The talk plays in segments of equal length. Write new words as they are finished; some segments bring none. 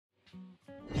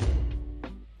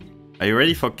Are you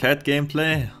ready for cat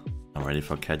gameplay? I'm ready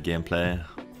for cat gameplay.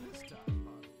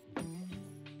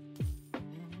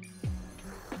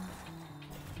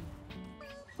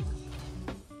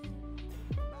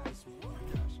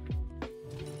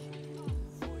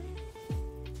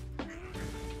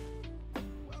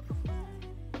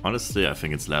 Honestly, I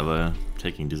think it's level.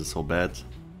 Taking this is so bad.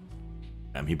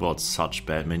 Damn, he bought such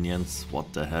bad minions.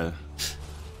 What the hell?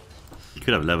 He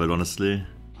could have leveled, honestly.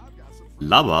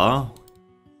 Lubber?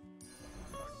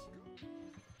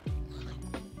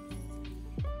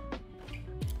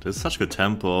 This is such good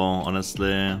tempo,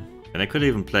 honestly. And I could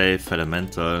even play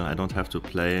Elemental. I don't have to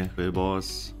play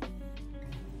Quilboars.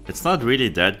 It's not really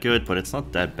that good, but it's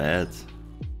not that bad.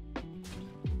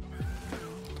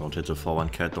 Don't hit the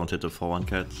 4-1 cat, don't hit the 4-1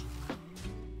 cat.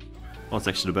 Oh, it's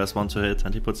actually the best one to hit,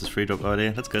 and he puts his free drop early.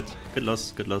 That's good. Good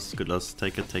loss, good loss, good loss.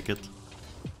 Take it, take it.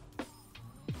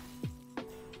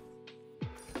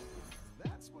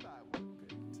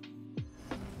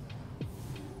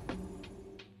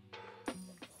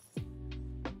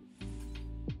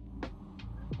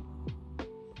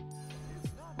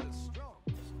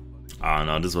 Oh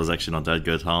no, this was actually not that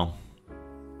good, huh?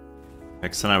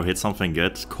 Next time I will hit something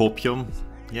good. Copium?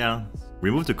 Yeah.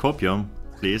 Remove the copium,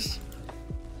 please.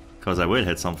 Because I will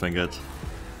hit something good.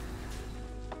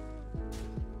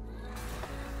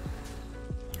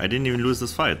 I didn't even lose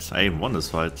this fight. I even won this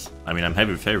fight. I mean, I'm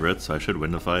heavy favorite, so I should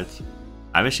win the fight.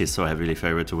 I'm actually so heavily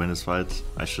favorite to win this fight.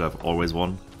 I should have always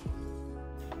won.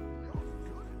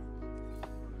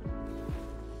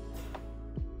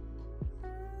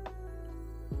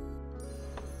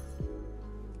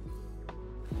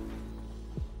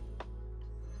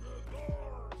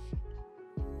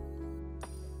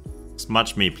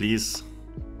 Smudge me, please.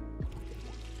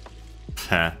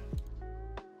 Heh.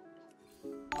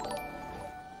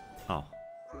 Oh. I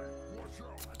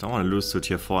don't want to lose to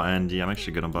tier 4 Andy. I'm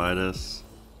actually gonna buy this.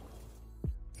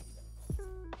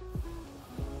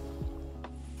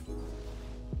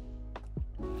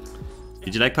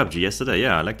 Did you like PUBG yesterday?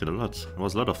 Yeah, I liked it a lot. It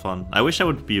was a lot of fun. I wish I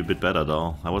would be a bit better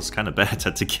though. I was kind of bad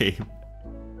at the game.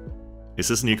 Is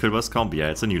this a new Quilboars comp?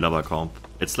 Yeah, it's a new Lubber comp.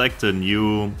 It's like the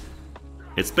new...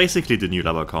 It's basically the new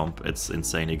Lubber comp. It's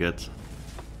insanely good.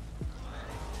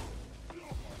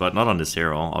 But not on this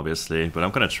hero, obviously. But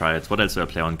I'm gonna try it. What else do I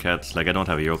play on cat? Like, I don't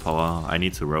have hero power. I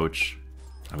need to roach.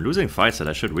 I'm losing fights that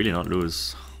I should really not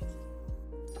lose.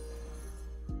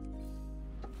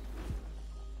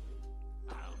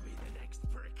 I'll be the next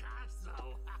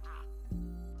Picasso.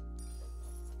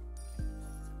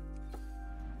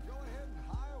 Go ahead and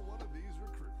hire one of these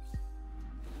recruits.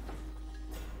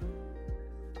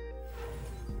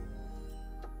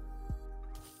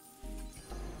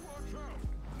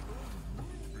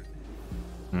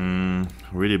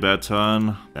 Really bad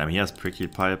turn. Damn, he has Prickly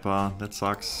Piper. That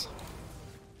sucks.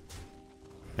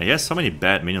 Yeah, he has so many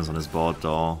bad minions on his board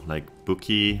though. Like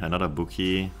Bookie, another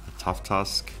Bookie, a Tough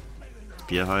Tusk,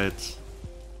 Spearhide.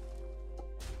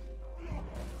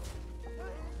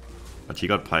 But he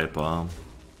got Piper.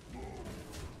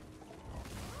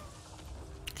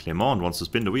 Clement wants to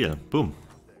spin the wheel. Boom.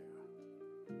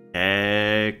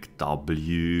 Egg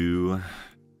W.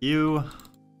 You.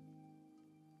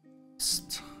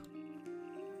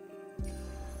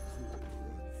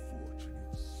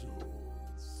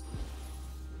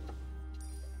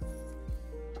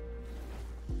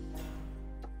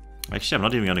 Actually, I'm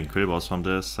not even getting Quilboars from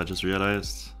this, I just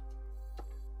realized.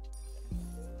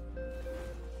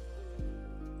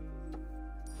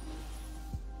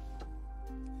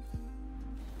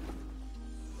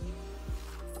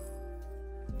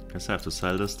 Guess I have to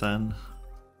sell this then.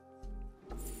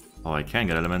 Oh, I can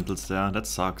get elementals there, that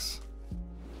sucks.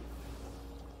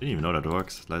 Didn't even know that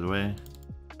works, by the way.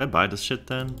 Should I buy this shit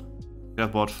then? I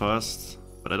bought first,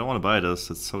 but I don't want to buy this,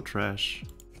 it's so trash.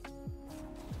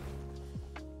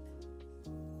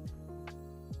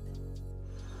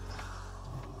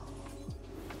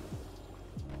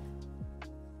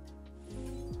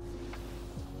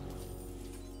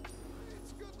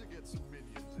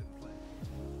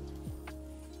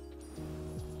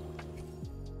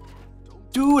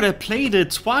 Dude, I played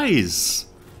it twice!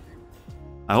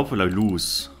 I hope I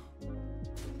lose.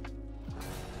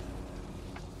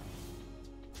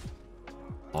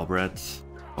 Bread,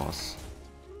 boss.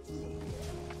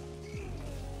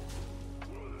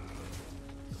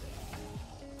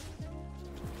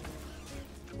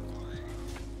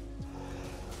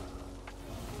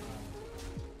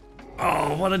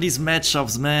 Oh, what are these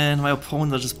matchups, man? My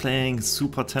opponents are just playing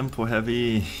super tempo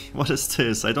heavy. What is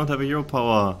this? I don't have a hero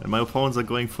power, and my opponents are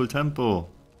going full tempo.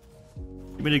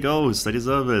 Give me the ghost, I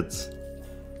deserve it.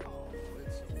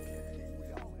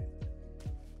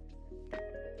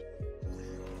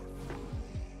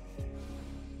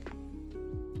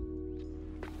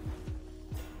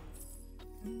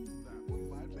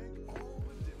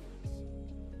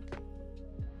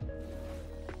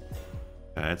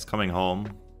 It's coming home.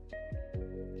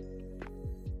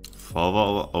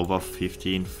 For over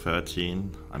 15,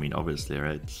 13. I mean, obviously,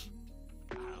 right?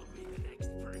 I'll be the next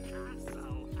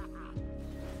Picasso.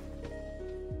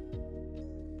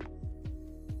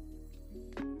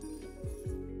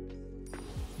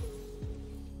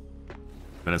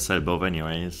 Gonna sell both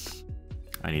anyways.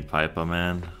 I need Piper,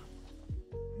 man.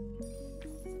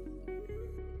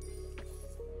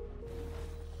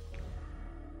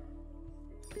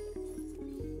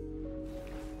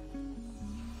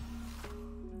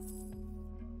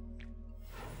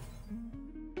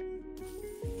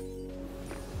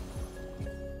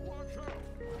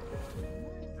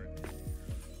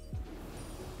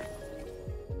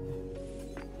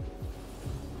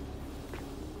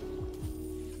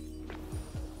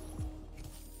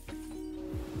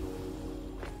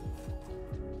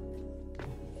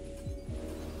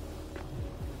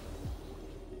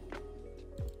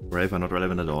 Relevant, not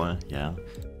relevant at all, yeah.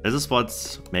 This is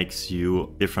what makes you a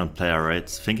different player, right?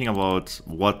 Thinking about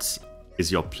what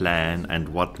is your plan and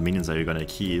what minions are you gonna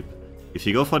keep. If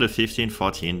you go for the 15,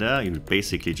 14 there, you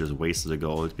basically just wasted the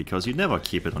gold because you never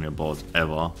keep it on your board,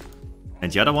 ever.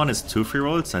 And the other one is 2 free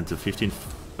rolls and the 15,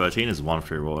 13 is 1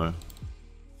 free roll.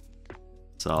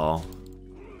 So,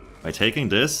 by taking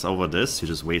this over this, you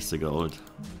just waste the gold.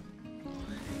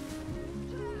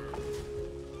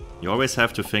 You always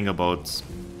have to think about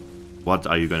what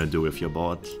are you gonna do with your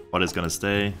board? What is gonna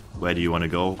stay? Where do you wanna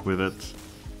go with it?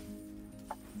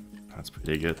 That's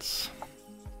pretty good.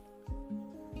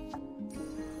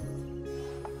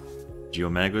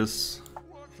 Geomagus.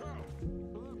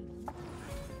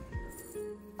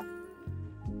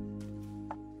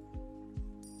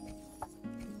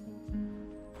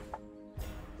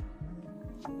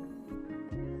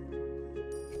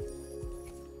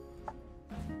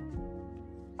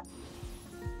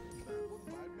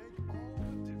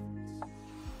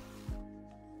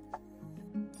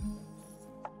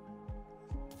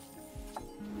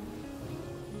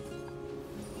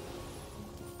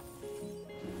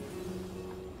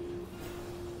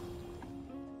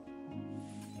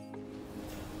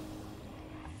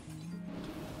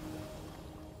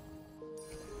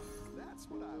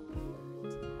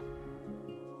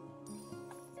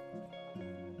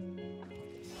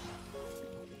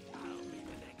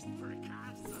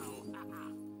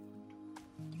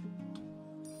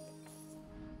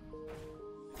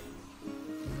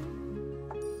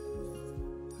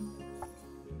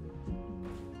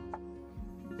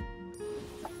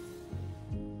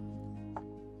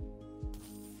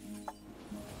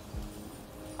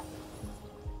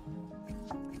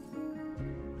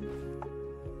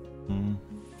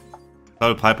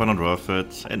 Double Piper not worth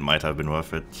it. It might have been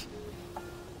worth it.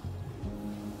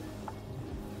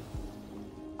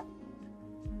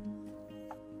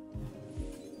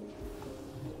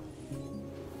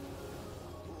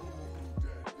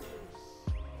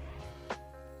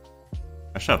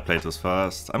 I should have played this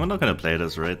first. I'm not gonna play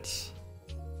this, right?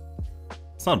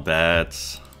 It's not bad.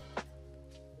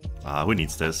 Ah, who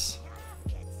needs this?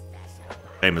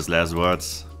 Famous last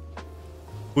words.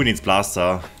 Who needs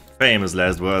Blaster? Famous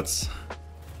last words.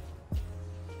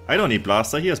 I don't need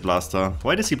Blaster, he has Blaster.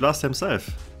 Why does he Blaster himself?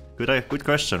 Good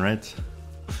question, right?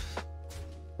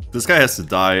 This guy has to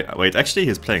die. Wait, actually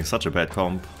he's playing such a bad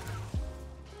comp.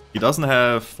 He doesn't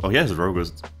have... Oh, he has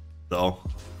Rogus though.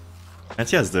 And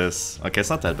he has this. Okay, it's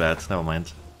not that bad, never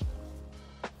mind.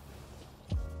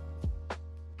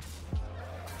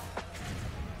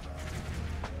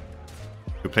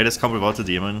 You play this comp without the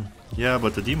demon? Yeah,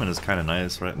 but the demon is kinda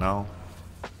nice right now.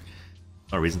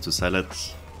 No reason to sell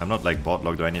it. I'm not like bot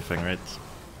locked or anything, right?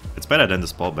 It's better than the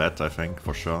spell bet, I think,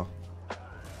 for sure.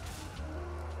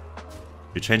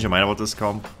 You change your mind about this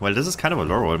comp? Well, this is kind of a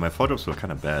low roll. My photos were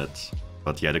kind of bad.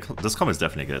 But yeah, this comp is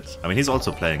definitely good. I mean, he's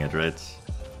also playing it, right?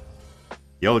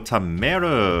 Yo,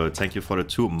 Tamero! Thank you for the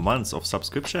 2 months of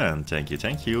subscription. Thank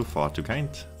you, far too kind.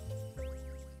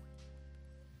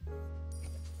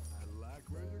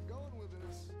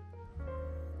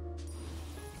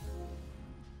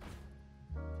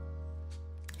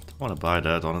 I want to buy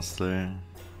that, honestly.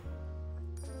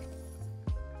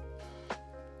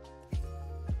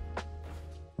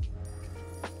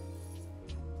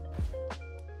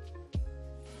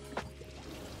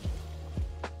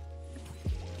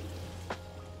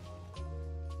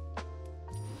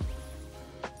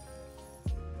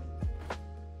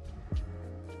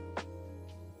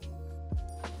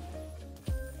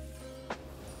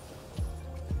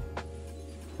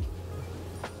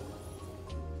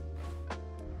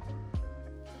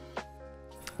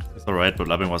 It's alright, but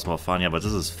Lubbing was more fun. Yeah, but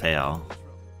this is fair.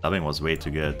 Lubbing was way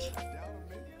too good.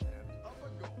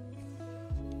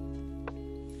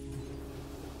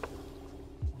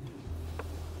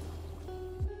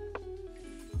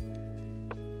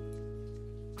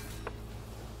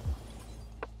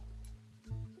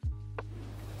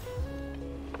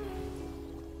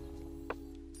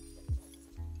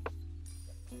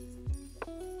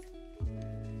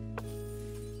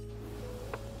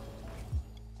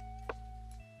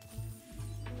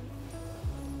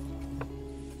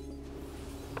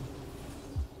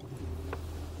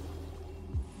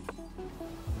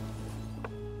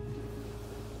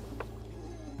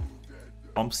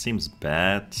 Comp seems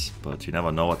bad, but you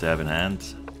never know what they have in hand.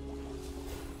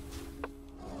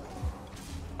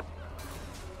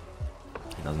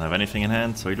 He doesn't have anything in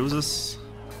hand, so he loses.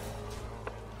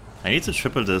 I need to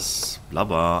triple this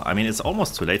Lubber. I mean, it's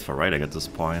almost too late for Rydek at this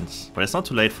point, but it's not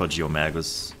too late for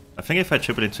Geomagus. I think if I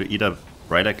triple into either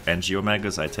Rydek and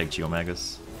Geomagus, I take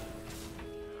Geomagus.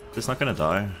 It's not gonna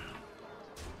die.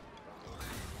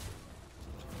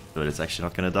 But it's actually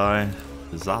not gonna die.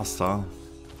 Disaster.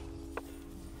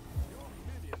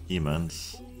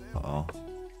 Demons. Uh-oh.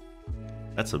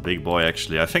 That's a big boy,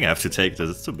 actually. I think I have to take this.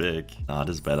 It's too big. Nah,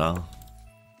 this is better.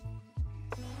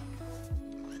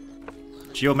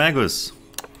 Geomagus.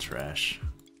 Trash.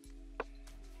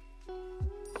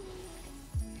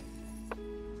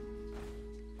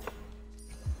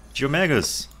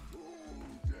 Geomagus.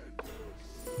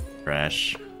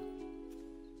 Trash.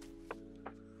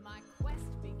 My quest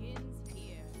begins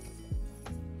here.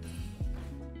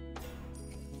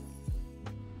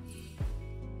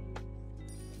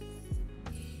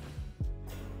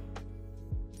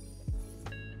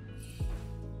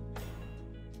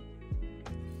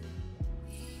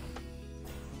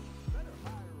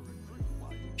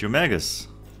 Geomagus.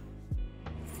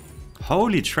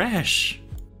 Holy trash.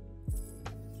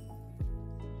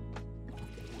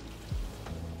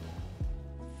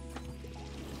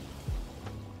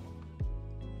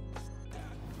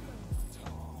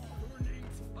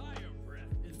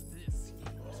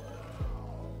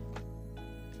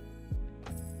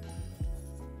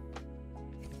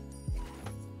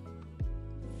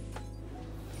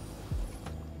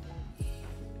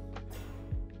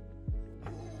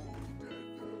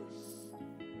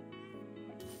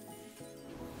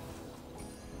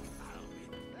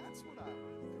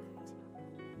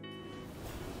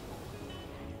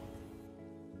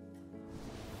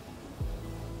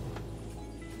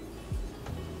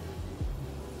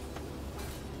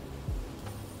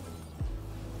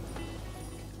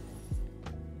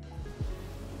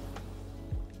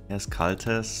 Yes,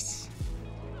 Cultists.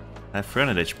 I have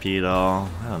 300 HP though,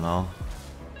 I don't know.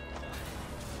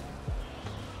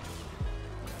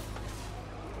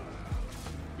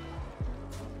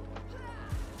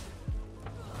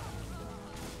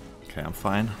 Okay, I'm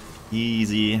fine.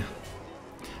 Easy.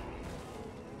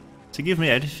 To give me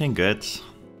anything good?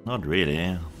 Not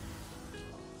really.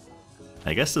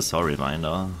 I guess the Soul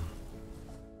Reminder.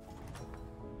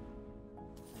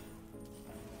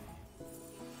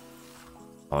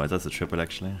 Oh, that's a triple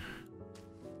actually.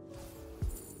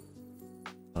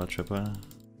 Not a triple.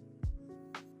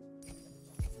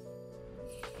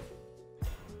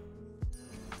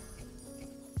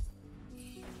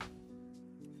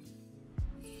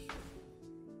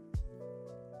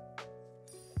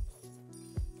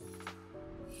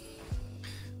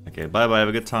 Okay, bye bye, have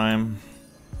a good time.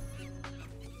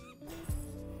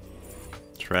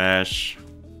 Trash.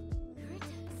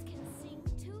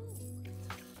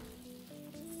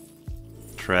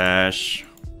 Trash.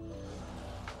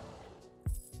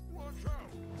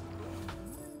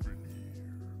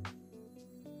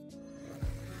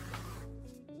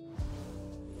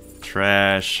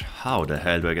 Trash. How the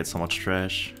hell do I get so much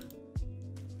trash?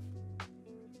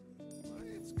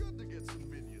 It's good to get some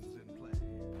minions in play.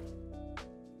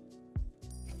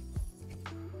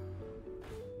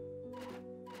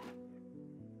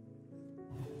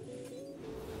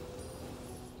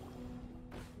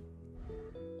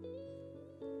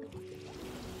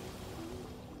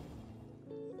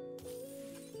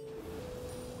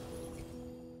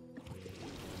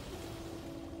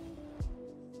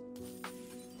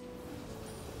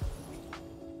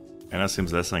 Anna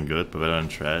seems less than good, but better than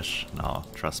trash. No,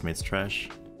 trust me, it's trash.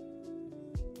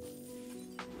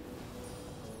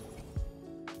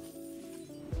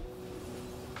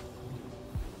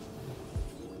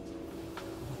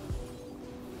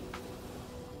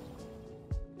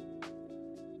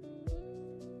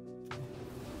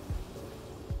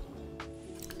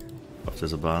 Oh,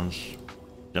 there's a bunch.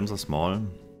 Gems are small.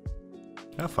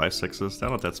 Yeah, 5 6s. They're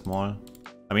not that small.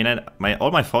 I mean,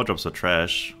 all my 4 drops are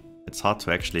trash. It's hard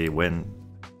to actually win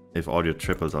if all your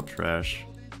triples are trash.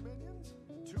 These minions,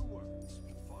 2 words.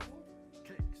 Funnel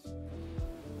cakes.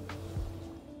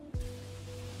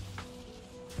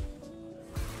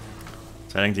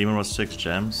 Telling Demon was 6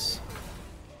 gems.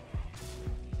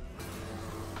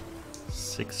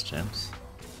 6 gems.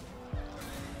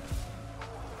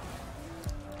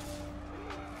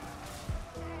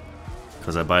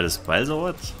 Because I buy the spells or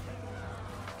what?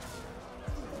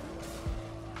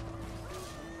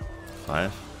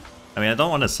 5. I mean, I don't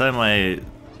want to sell my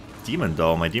demon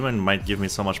though. My demon might give me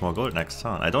so much more gold next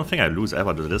turn. I don't think I lose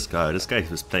ever to this guy. This guy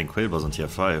is playing Quilboars on tier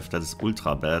 5. That is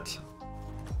ultra bad.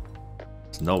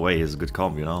 There's no way he's a good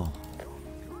comp, you know?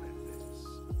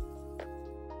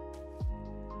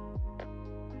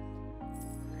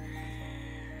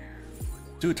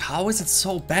 Dude, how is it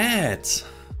so bad?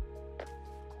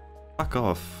 Fuck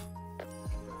off.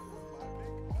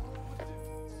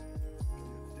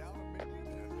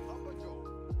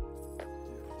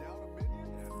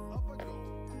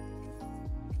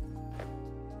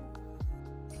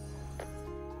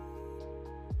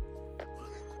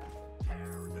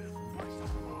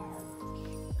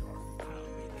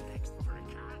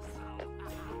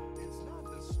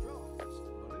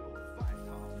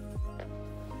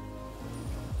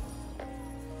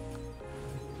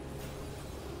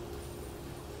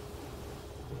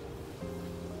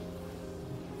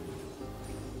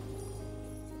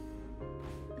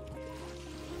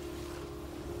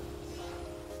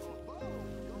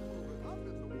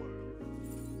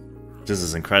 This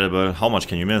is incredible. How much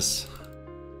can you miss?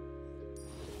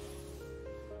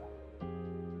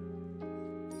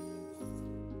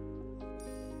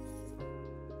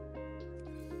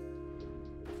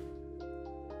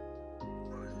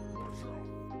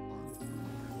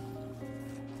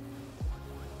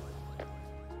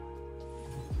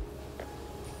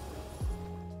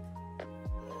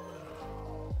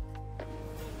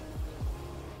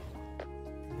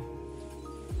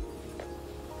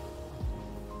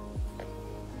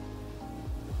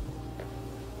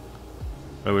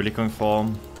 We're really going for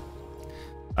him.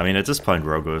 I mean, at this point,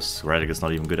 Rogus is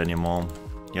not even good anymore.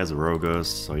 He has a Rogus,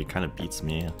 so he kind of beats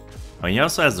me. I mean, he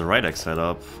also has the right X set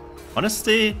up.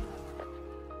 Honestly,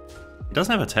 he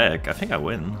doesn't have attack. I think I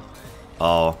win.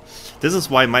 Oh, this is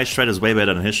why my strat is way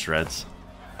better than his strat.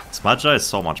 Smudger is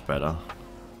so much better.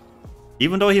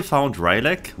 Even though he found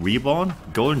Rylak, Reborn,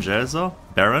 Golden Jelzer,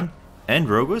 Baron, and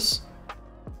Rogus,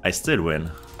 I still win.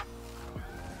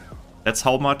 That's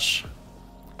how much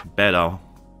better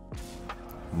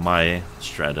my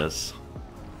strat is.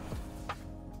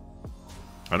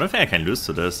 I don't think I can lose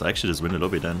to this. I actually just win the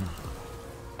lobby then.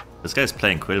 This guy's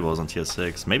playing Quilboars on tier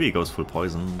 6. Maybe he goes full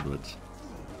poison, but...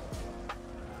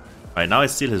 Right now I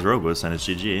steal his Rogus and it's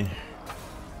GG.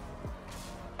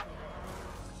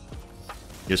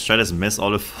 Your strat is miss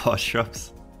all the 4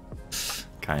 shops.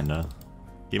 Kinda.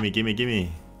 Gimme, gimme,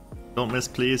 gimme. Don't miss,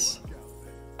 please.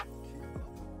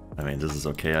 I mean, this is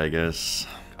okay, I guess.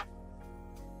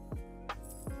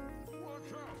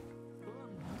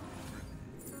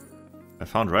 I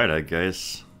found Rylak,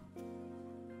 guys.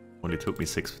 Only took me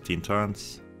 16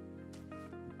 turns.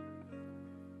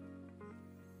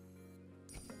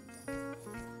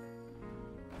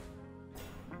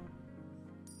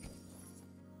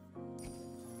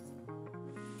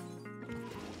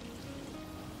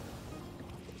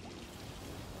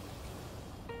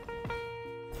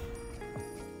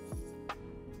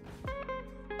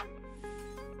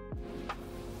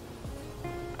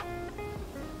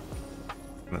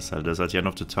 I'm gonna sell this at the end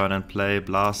of the turn and play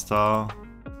Blaster.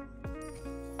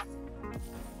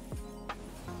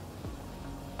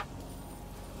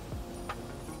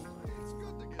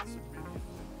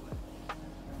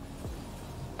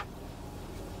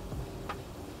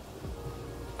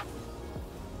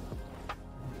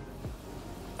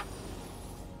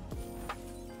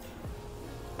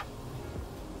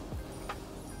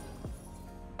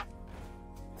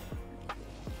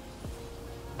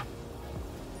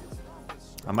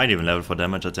 I might even level for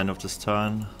damage at the end of this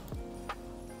turn.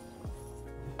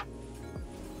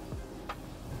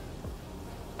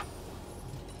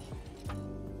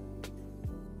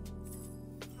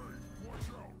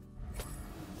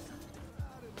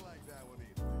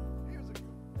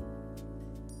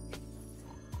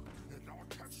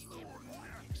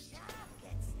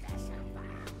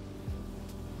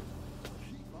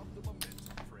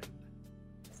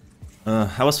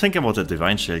 I was thinking about the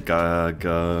Divine Shield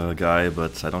guy,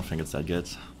 but I don't think it's that good.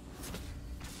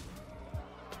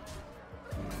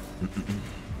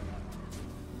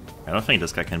 I don't think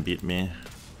this guy can beat me.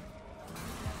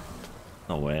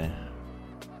 No way.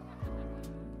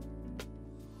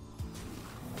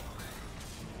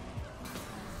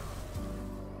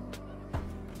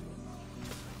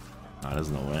 Nah, there's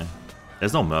no way.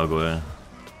 There's no Murgle.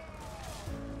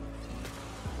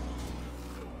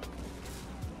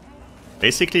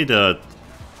 Basically, the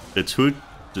two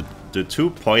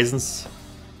poisons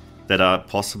that are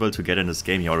possible to get in this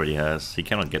game, he already has. He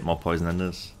cannot get more poison than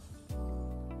this.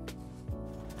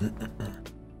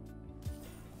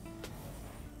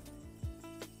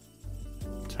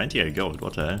 28 gold,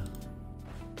 what the hell?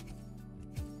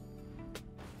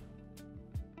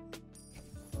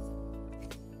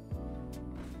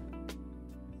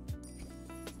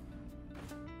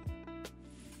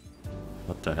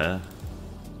 What the hell?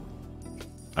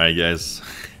 Alright guys.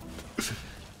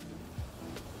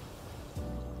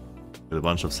 With a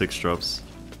bunch of 6 drops.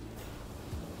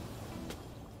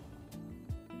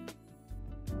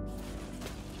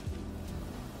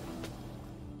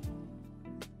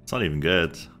 It's not even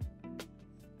good.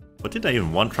 What did I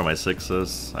even want from my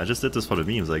 6s? I just did this for the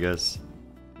memes, I guess.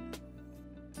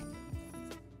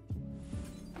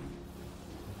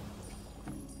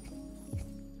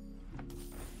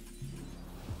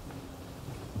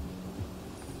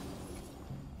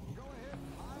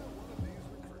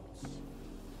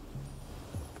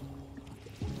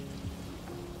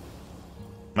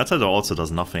 Matador also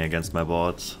does nothing against my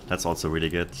board. That's also really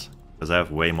good. Because I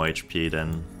have way more HP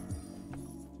than...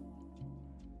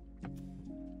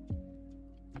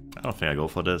 I don't think I go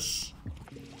for this.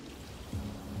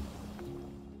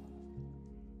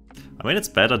 I mean, it's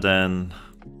better than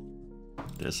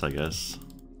this, I guess.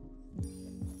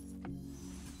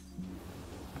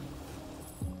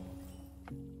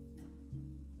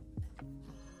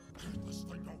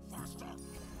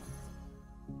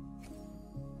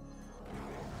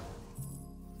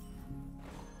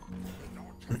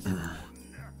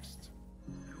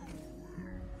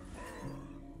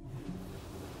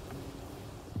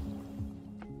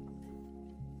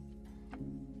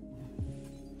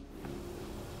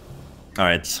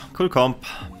 Alright, cool comp.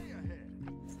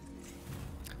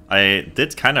 I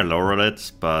did kinda low roll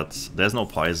it, but there's no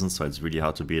poison, so it's really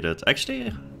hard to beat it. Actually,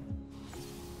 I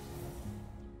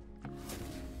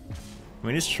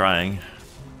mean, he's trying.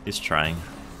 He's trying.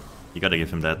 You gotta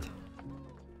give him that.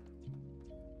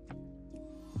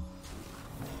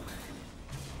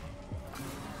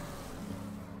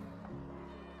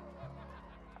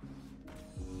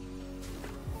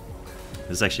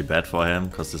 This is actually bad for him,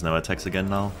 because this never attacks again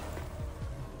now.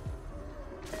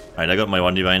 Alright, I got my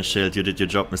 1 Divine Shield. You did your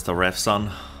job, Mr. Revson.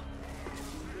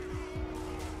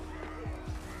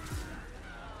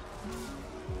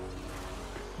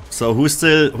 So who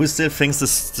still thinks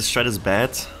this strat is bad?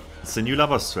 It's a new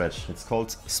Lubber strat. It's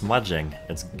called Smudging.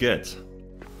 It's good.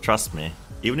 Trust me.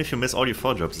 Even if you miss all your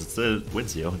 4 drops, it still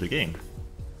wins you the game.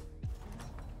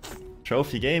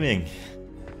 Trophy gaming.